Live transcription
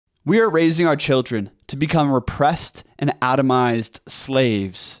We are raising our children to become repressed and atomized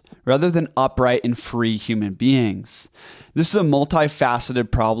slaves rather than upright and free human beings. This is a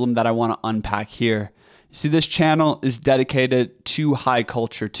multifaceted problem that I want to unpack here. You see, this channel is dedicated to high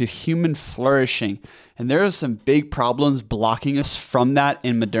culture, to human flourishing, and there are some big problems blocking us from that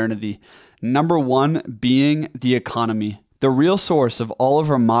in modernity. Number one being the economy. The real source of all of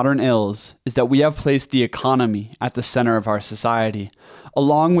our modern ills is that we have placed the economy at the center of our society,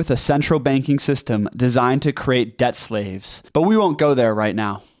 along with a central banking system designed to create debt slaves. But we won't go there right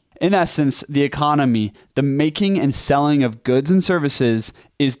now. In essence, the economy, the making and selling of goods and services,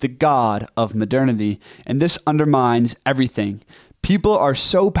 is the god of modernity, and this undermines everything. People are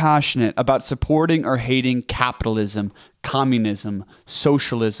so passionate about supporting or hating capitalism, communism,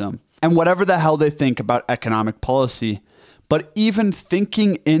 socialism, and whatever the hell they think about economic policy. But even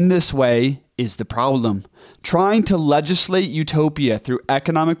thinking in this way is the problem. Trying to legislate utopia through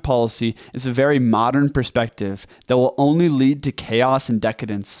economic policy is a very modern perspective that will only lead to chaos and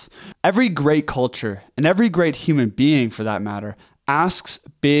decadence. Every great culture, and every great human being for that matter, asks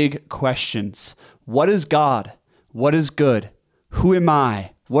big questions. What is God? What is good? Who am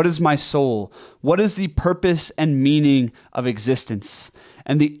I? What is my soul? What is the purpose and meaning of existence?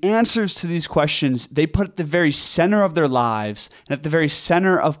 And the answers to these questions, they put at the very center of their lives and at the very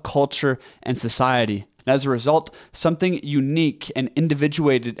center of culture and society. And as a result, something unique and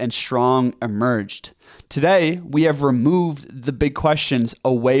individuated and strong emerged. Today, we have removed the big questions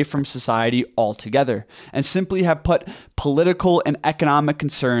away from society altogether and simply have put political and economic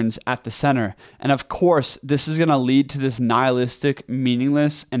concerns at the center. And of course, this is going to lead to this nihilistic,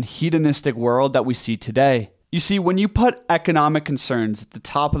 meaningless, and hedonistic world that we see today. You see, when you put economic concerns at the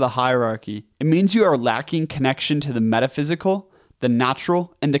top of the hierarchy, it means you are lacking connection to the metaphysical, the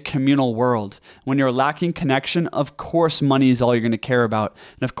natural, and the communal world. When you're lacking connection, of course money is all you're going to care about.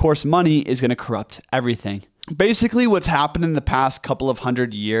 And of course money is going to corrupt everything. Basically, what's happened in the past couple of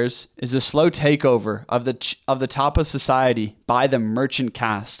 100 years is a slow takeover of the top of society by the merchant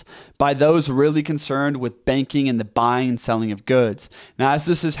caste, by those really concerned with banking and the buying and selling of goods. Now, as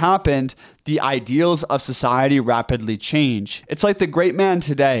this has happened, the ideals of society rapidly change. It's like the great man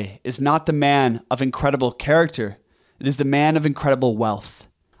today is not the man of incredible character. It is the man of incredible wealth.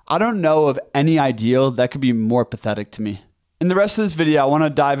 I don't know of any ideal that could be more pathetic to me. In the rest of this video, I want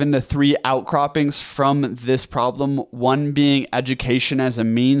to dive into 3 outcroppings from this problem. 1 being education as a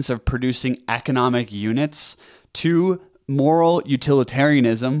means of producing economic units. 2, moral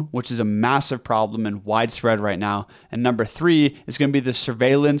utilitarianism, which is a massive problem and widespread right now. And number 3 is going to be the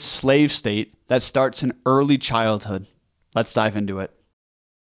surveillance slave state that starts in early childhood. Let's dive into it.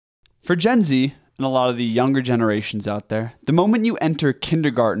 For Gen Z, and a lot of the younger generations out there, the moment you enter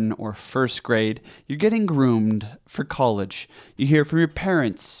kindergarten or first grade, you're getting groomed for college. You hear from your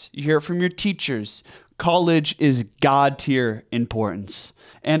parents, you hear from your teachers. College is God tier importance.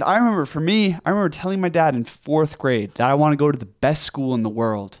 And I remember telling my dad in 4th grade that I want to go to the best school in the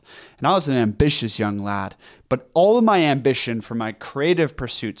world. And I was an ambitious young lad. But all of my ambition for my creative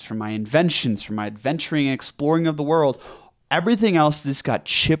pursuits, for my inventions, for my adventuring and exploring of the world, everything else just got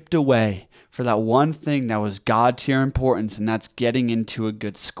chipped away for that one thing that was God tier importance, and that's getting into a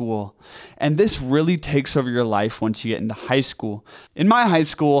good school. And this really takes over your life once you get into high school. In my high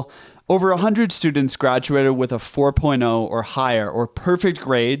school, over 100 students graduated with a 4.0 or higher or perfect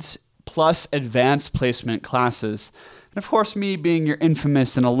grades, plus advanced placement classes. And of course, me being your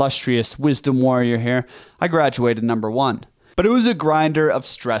infamous and illustrious wisdom warrior here, I graduated number 1. But it was a grinder of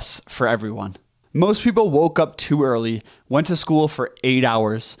stress for everyone. Most people woke up too early, went to school for 8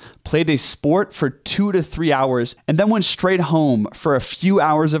 hours, played a sport for 2 to 3 hours, and then went straight home for a few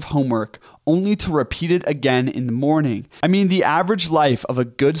hours of homework, only to repeat it again in the morning. I mean, the average life of a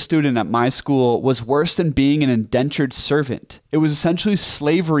good student at my school was worse than being an indentured servant. It was essentially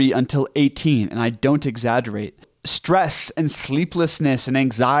slavery until 18, and I don't exaggerate. Stress and sleeplessness and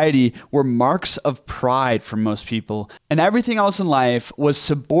anxiety were marks of pride for most people, and everything else in life was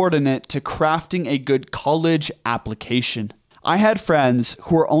subordinate to crafting a good college application. I had friends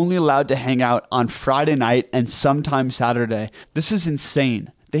who were only allowed to hang out on Friday night and sometimes Saturday. This is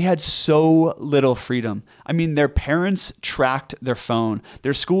insane. They had so little freedom. I mean, their parents tracked their phone.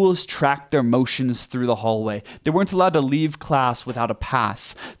 Their schools tracked their motions through the hallway. They weren't allowed to leave class without a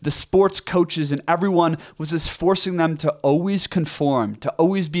pass. The sports coaches and everyone was just forcing them to always conform, to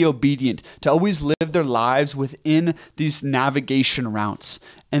always be obedient, to always live their lives within these navigation routes.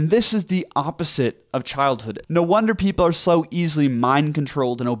 And this is the opposite of childhood. No wonder people are so easily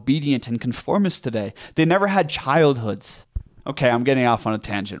mind-controlled and obedient and conformist today. They never had childhoods. Okay, I'm getting off on a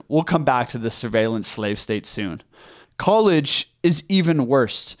tangent. We'll come back to the surveillance slave state soon. College is even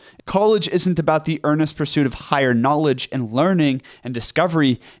worse. College isn't about the earnest pursuit of higher knowledge and learning and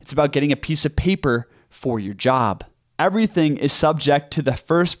discovery. It's about getting a piece of paper for your job. Everything is subject to the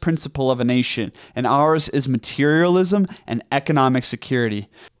first principle of a nation, and ours is materialism and economic security.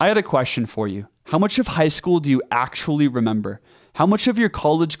 I had a question for you. How much of high school do you actually remember? How much of your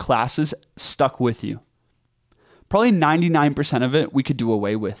college classes stuck with you? Probably 99% of it we could do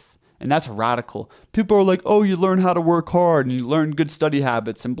away with. And that's radical. People are like, oh, you learn how to work hard and you learn good study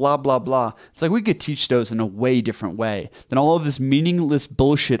habits and blah, blah, blah. It's like we could teach those in a way different way than all of this meaningless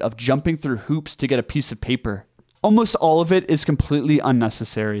bullshit of jumping through hoops to get a piece of paper. Almost all of it is completely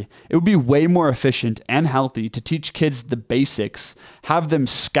unnecessary. It would be way more efficient and healthy to teach kids the basics, have them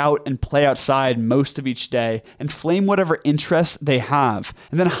scout and play outside most of each day, and flame whatever interests they have,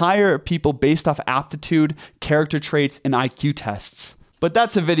 and then hire people based off aptitude, character traits, and IQ tests. But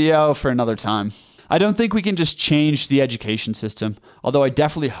that's a video for another time. I don't think we can just change the education system, although I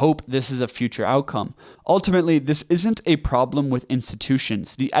definitely hope this is a future outcome. Ultimately, this isn't a problem with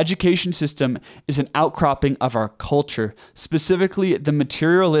institutions. The education system is an outcropping of our culture, specifically the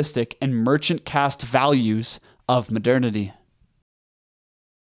materialistic and merchant caste values of modernity.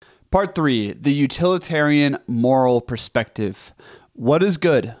 Part 3, the utilitarian moral perspective. What is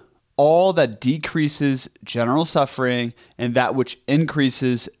good? All that decreases general suffering and that which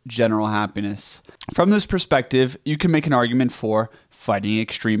increases general happiness. From this perspective, you can make an argument for fighting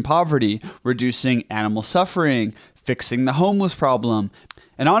extreme poverty, reducing animal suffering, fixing the homeless problem.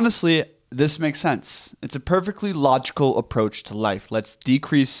 And honestly, this makes sense. It's a perfectly logical approach to life. Let's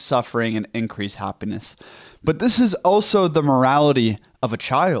decrease suffering and increase happiness. But this is also the morality of a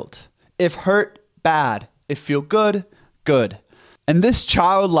child. If hurt, bad. If feel good, good. And this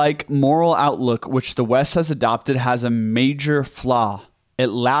childlike moral outlook, which the West has adopted, has a major flaw. It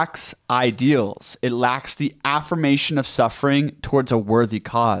lacks ideals. It lacks the affirmation of suffering towards a worthy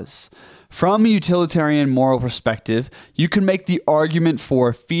cause. From a utilitarian moral perspective, you can make the argument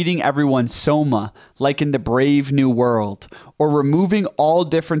for feeding everyone soma, like in the Brave New World, or removing all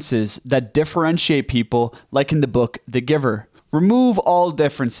differences that differentiate people, like in the book The Giver. Remove all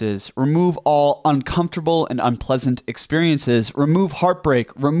differences, remove all uncomfortable and unpleasant experiences, remove heartbreak,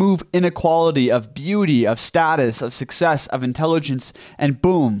 remove inequality of beauty, of status, of success, of intelligence, and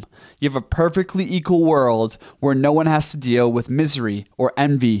boom, you have a perfectly equal world where no one has to deal with misery or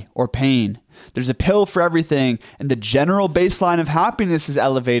envy or pain. There's a pill for everything, and the general baseline of happiness is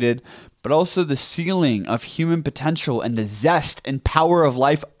elevated, but also the ceiling of human potential and the zest and power of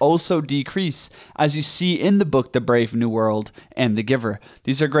life also decrease, as you see in the book The Brave New World and The Giver.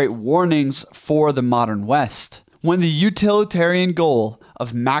 These are great warnings for the modern West. When the utilitarian goal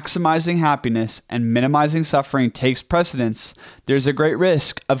of maximizing happiness and minimizing suffering takes precedence, there's a great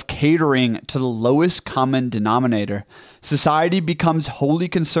risk of catering to the lowest common denominator. Society becomes wholly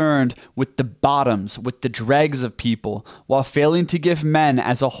concerned with the bottoms, with the dregs of people, while failing to give men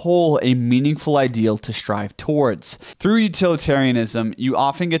as a whole a meaningful ideal to strive towards. Through utilitarianism, you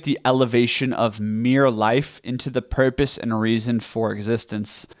often get the elevation of mere life into the purpose and reason for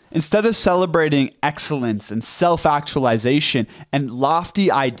existence. Instead of celebrating excellence and self-actualization and lofty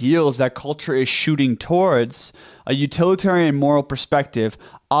ideals that culture is shooting towards, a utilitarian moral perspective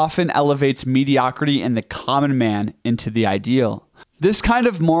often elevates mediocrity and the common man into the ideal. This kind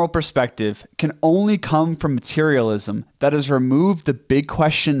of moral perspective can only come from materialism that has removed the big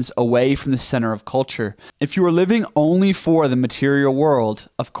questions away from the center of culture. If you are living only for the material world,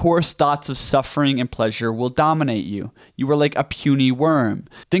 of course thoughts of suffering and pleasure will dominate you. You are like a puny worm.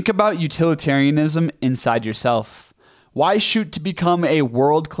 Think about utilitarianism inside yourself. Why shoot to become a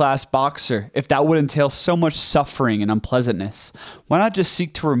world-class boxer if that would entail so much suffering and unpleasantness? Why not just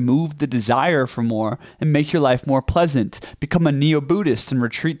seek to remove the desire for more and make your life more pleasant? Become a neo-Buddhist and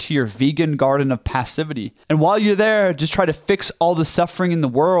retreat to your vegan garden of passivity. And while you're there, just try to fix all the suffering in the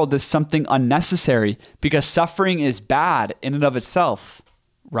world as something unnecessary, because suffering is bad in and of itself,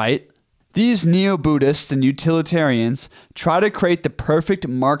 right? These neo-Buddhists and utilitarians try to create the perfect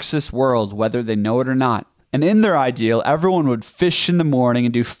Marxist world, whether they know it or not. And in their ideal, everyone would fish in the morning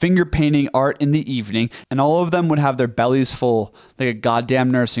and do finger painting art in the evening, and all of them would have their bellies full, like a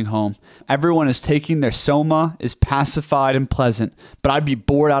goddamn nursing home. Everyone is taking their soma, is pacified and pleasant, but I'd be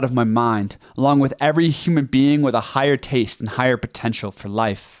bored out of my mind, along with every human being with a higher taste and higher potential for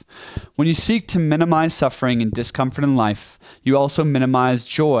life. When you seek to minimize suffering and discomfort in life, you also minimize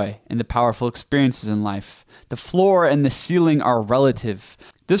joy and the powerful experiences in life. The floor and the ceiling are relative.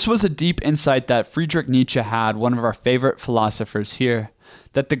 This was a deep insight that Friedrich Nietzsche had, one of our favorite philosophers here,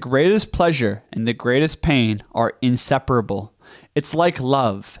 that the greatest pleasure and the greatest pain are inseparable. It's like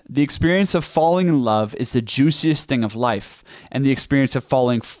love. The experience of falling in love is the juiciest thing of life, and the experience of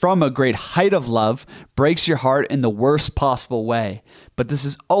falling from a great height of love breaks your heart in the worst possible way. But this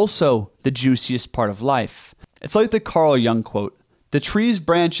is also the juiciest part of life. It's like the Carl Jung quote, "The tree's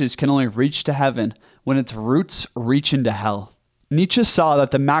branches can only reach to heaven when its roots reach into hell." Nietzsche saw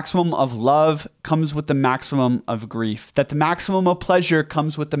that the maximum of love comes with the maximum of grief, that the maximum of pleasure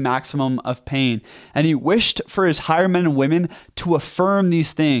comes with the maximum of pain. And he wished for his higher men and women to affirm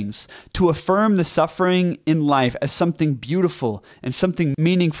these things, to affirm the suffering in life as something beautiful and something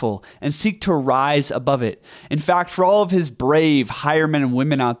meaningful, and seek to rise above it. In fact, for all of his brave higher men and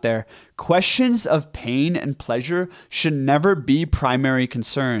women out there, questions of pain and pleasure should never be primary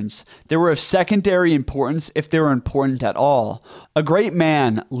concerns. They were of secondary importance if they were important at all. A great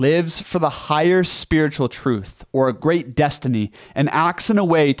man lives for the higher spiritual truth or a great destiny and acts in a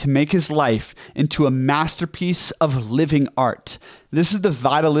way to make his life into a masterpiece of living art. This is the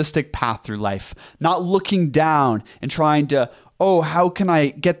vitalistic path through life, not looking down and trying to, oh, how can I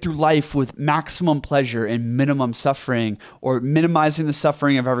get through life with maximum pleasure and minimum suffering, or minimizing the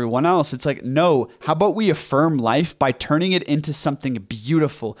suffering of everyone else? It's like, no, how about we affirm life by turning it into something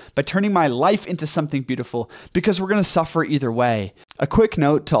beautiful, by turning my life into something beautiful, because we're going to suffer either way. A quick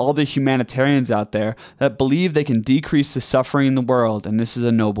note to all the humanitarians out there that believe they can decrease the suffering in the world, and this is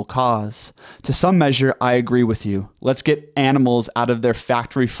a noble cause. To some measure, I agree with you. Let's get animals out of their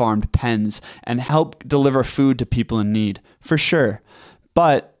factory farmed pens and help deliver food to people in need. For sure.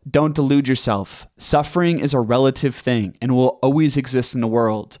 But don't delude yourself. Suffering is a relative thing and will always exist in the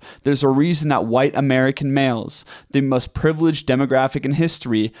world. There's a reason that white American males, the most privileged demographic in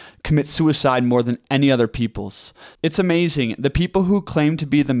history, commit suicide more than any other peoples. It's amazing. The people who claim to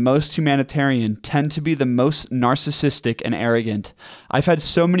be the most humanitarian tend to be the most narcissistic and arrogant. I've had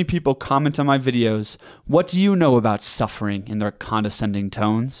so many people comment on my videos, "What do you know about suffering?" in their condescending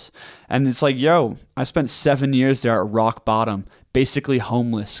tones. And it's like, yo, I spent 7 years there at rock bottom, basically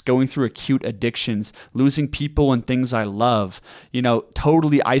homeless, going through acute addictions, losing people and things I love,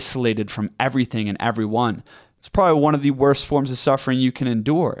 totally isolated from everything and everyone. It's probably one of the worst forms of suffering you can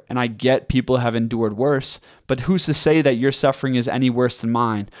endure. And I get people have endured worse, but who's to say that your suffering is any worse than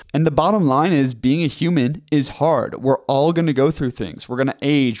mine? And the bottom line is, being a human is hard. We're all going to go through things. We're going to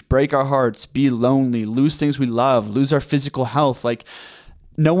age, break our hearts, be lonely, lose things we love, lose our physical health.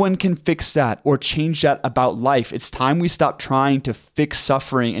 No one can fix that or change that about life. It's time we stop trying to fix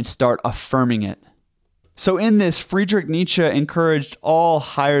suffering and start affirming it. So in this, Friedrich Nietzsche encouraged all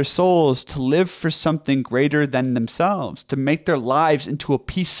higher souls to live for something greater than themselves, to make their lives into a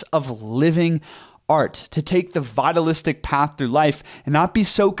piece of living art, to take the vitalistic path through life and not be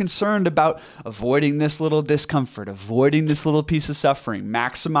so concerned about avoiding this little discomfort, avoiding this little piece of suffering,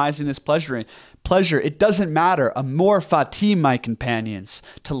 maximizing this pleasure. It doesn't matter. Amor fati, my companions.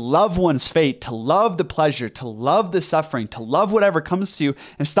 To love one's fate, to love the pleasure, to love the suffering, to love whatever comes to you,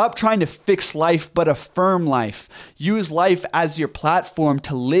 and stop trying to fix life, but affirm life. Use life as your platform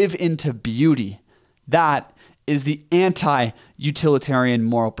to live into beauty. That is the anti-utilitarian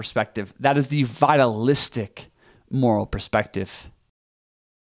moral perspective. That is the vitalistic moral perspective.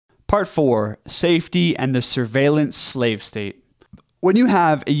 Part 4, safety and the surveillance slave state. When you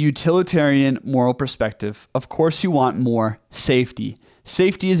have a utilitarian moral perspective, of course you want more safety.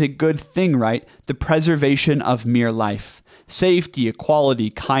 Safety is a good thing, right? The preservation of mere life. Safety,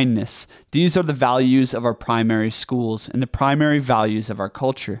 equality, kindness. These are the values of our primary schools and the primary values of our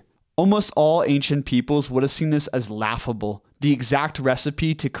culture. Almost all ancient peoples would have seen this as laughable, the exact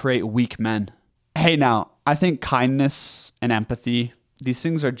recipe to create weak men. Hey, now, I think kindness and empathy, these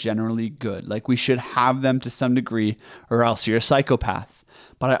things are generally good. We should have them to some degree, or else you're a psychopath.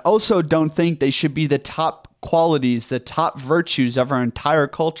 But I also don't think they should be the top qualities, the top virtues of our entire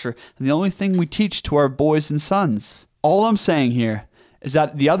culture, and the only thing we teach to our boys and sons. All I'm saying here is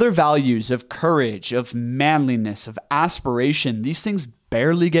that the other values of courage, of manliness, of aspiration, these things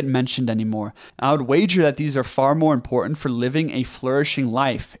barely get mentioned anymore. I would wager that these are far more important for living a flourishing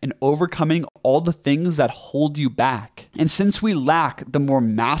life and overcoming all the things that hold you back. And since we lack the more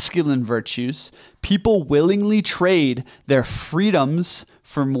masculine virtues, people willingly trade their freedoms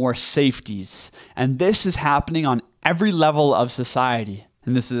for more safeties. And this is happening on every level of society.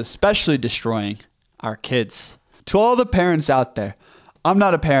 And this is especially destroying our kids. To all the parents out there, I'm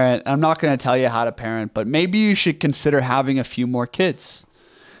not a parent. I'm not going to tell you how to parent, but maybe you should consider having a few more kids.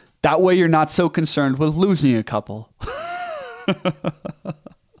 That way you're not so concerned with losing a couple.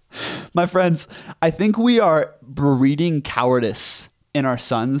 My friends, I think we are breeding cowardice in our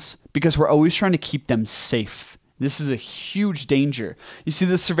sons because we're always trying to keep them safe. This is a huge danger. You see,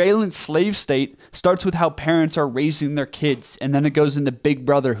 the surveillance slave state starts with how parents are raising their kids, and then it goes into Big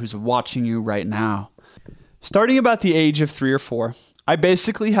Brother who's watching you right now. Starting about the age of 3 or 4, I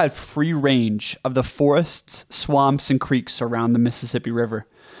basically had free range of the forests, swamps, and creeks around the Mississippi River.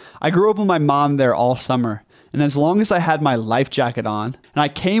 I grew up with my mom there all summer, and as long as I had my life jacket on, and I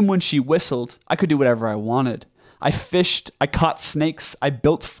came when she whistled, I could do whatever I wanted. I fished, I caught snakes, I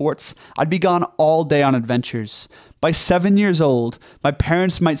built forts, I'd be gone all day on adventures. By 7 years old, my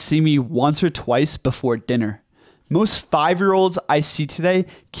parents might see me once or twice before dinner. Most 5-year-olds I see today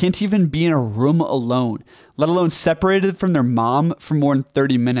can't even be in a room alone, let alone separated from their mom for more than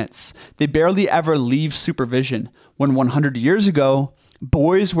 30 minutes. They barely ever leave supervision, when 100 years ago,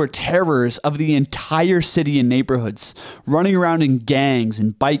 boys were terrors of the entire city and neighborhoods, running around in gangs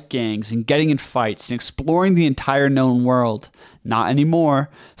and bike gangs and getting in fights and exploring the entire known world. Not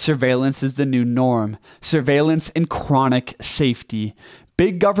anymore. Surveillance is the new norm. Surveillance and chronic safety.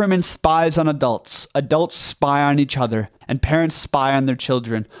 Big government spies on adults, adults spy on each other, and parents spy on their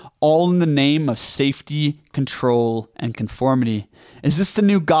children, all in the name of safety, control, and conformity. Is this the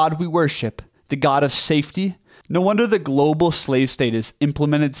new God we worship? The God of safety? No wonder the global slave state is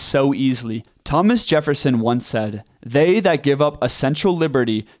implemented so easily. Thomas Jefferson once said, "They that give up essential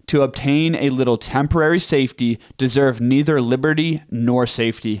liberty to obtain a little temporary safety deserve neither liberty nor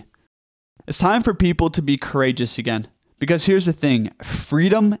safety." It's time for people to be courageous again. Because here's the thing,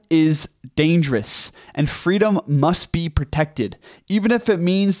 freedom is dangerous, and freedom must be protected, even if it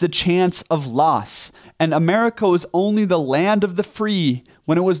means the chance of loss. And America was only the land of the free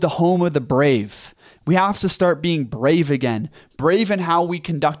when it was the home of the brave. We have to start being brave again, brave in how we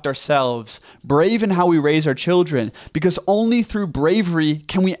conduct ourselves, brave in how we raise our children, because only through bravery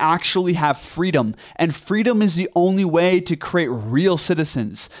can we actually have freedom. And freedom is the only way to create real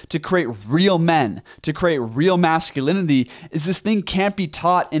citizens, to create real men, to create real masculinity. Is this thing can't be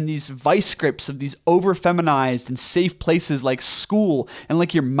taught in these vice scripts of these over-feminized and safe places like school and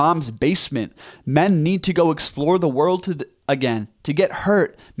like your mom's basement. Men need to go explore the world again, to get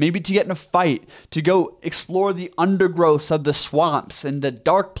hurt, maybe to get in a fight, to go explore the undergrowths of the swamps and the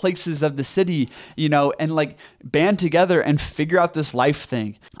dark places of the city, and like band together and figure out this life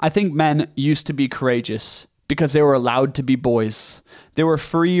thing. I think men used to be courageous because they were allowed to be boys. They were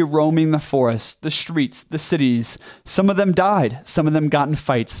free roaming the forest, the streets, the cities. Some of them died, some of them got in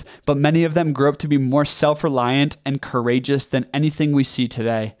fights, but many of them grew up to be more self-reliant and courageous than anything we see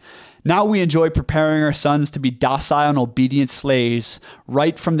today. Now we enjoy preparing our sons to be docile and obedient slaves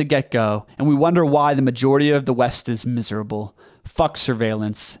right from the get-go, and we wonder why the majority of the West is miserable. Fuck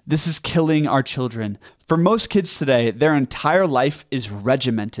surveillance. This is killing our children. For most kids today, their entire life is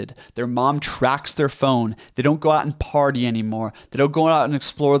regimented. Their mom tracks their phone. They don't go out and party anymore. They don't go out and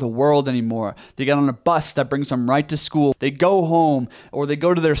explore the world anymore. They get on a bus that brings them right to school. They go home or they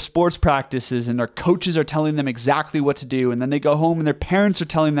go to their sports practices and their coaches are telling them exactly what to do. And then they go home and their parents are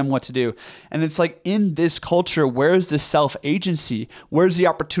telling them what to do. And it's like, in this culture, where's the self-agency? Where's the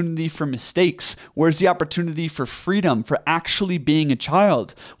opportunity for mistakes? Where's the opportunity for freedom, for actually being a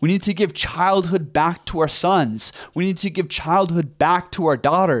child? We need to give childhood back to our sons. We need to give childhood back to our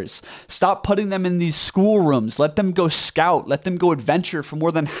daughters. Stop putting them in these schoolrooms. Let them go scout. Let them go adventure for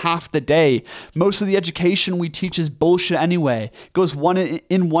more than half the day. Most of the education we teach is bullshit anyway. It goes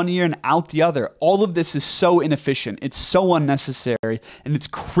in one ear and out the other. All of this is so inefficient. It's so unnecessary, and it's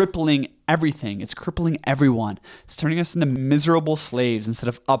crippling everything. It's crippling everyone. It's turning us into miserable slaves instead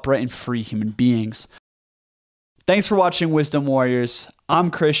of upright and free human beings. Thanks for watching, Wisdom Warriors.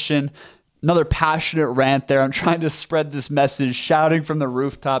 I'm Christian. Another passionate rant there. I'm trying to spread this message, shouting from the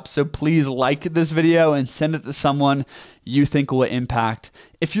rooftop. So please like this video and send it to someone you think will impact.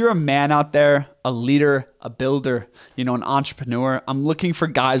 If you're a man out there, a leader, a builder, an entrepreneur, I'm looking for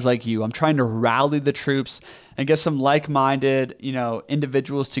guys like you. I'm trying to rally the troops and get some like-minded,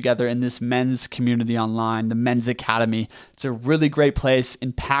 individuals together in this men's community online, the Men's Academy. It's a really great place,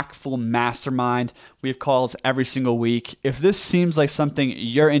 impactful mastermind. We have calls every single week. If this seems like something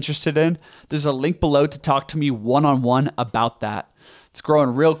you're interested in, there's a link below to talk to me one-on-one about that. It's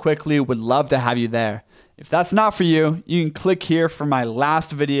growing real quickly. Would love to have you there. If that's not for you, you can click here for my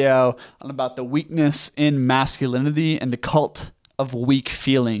last video on about the weakness in masculinity and the cult of weak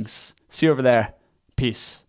feelings. See you over there. Peace.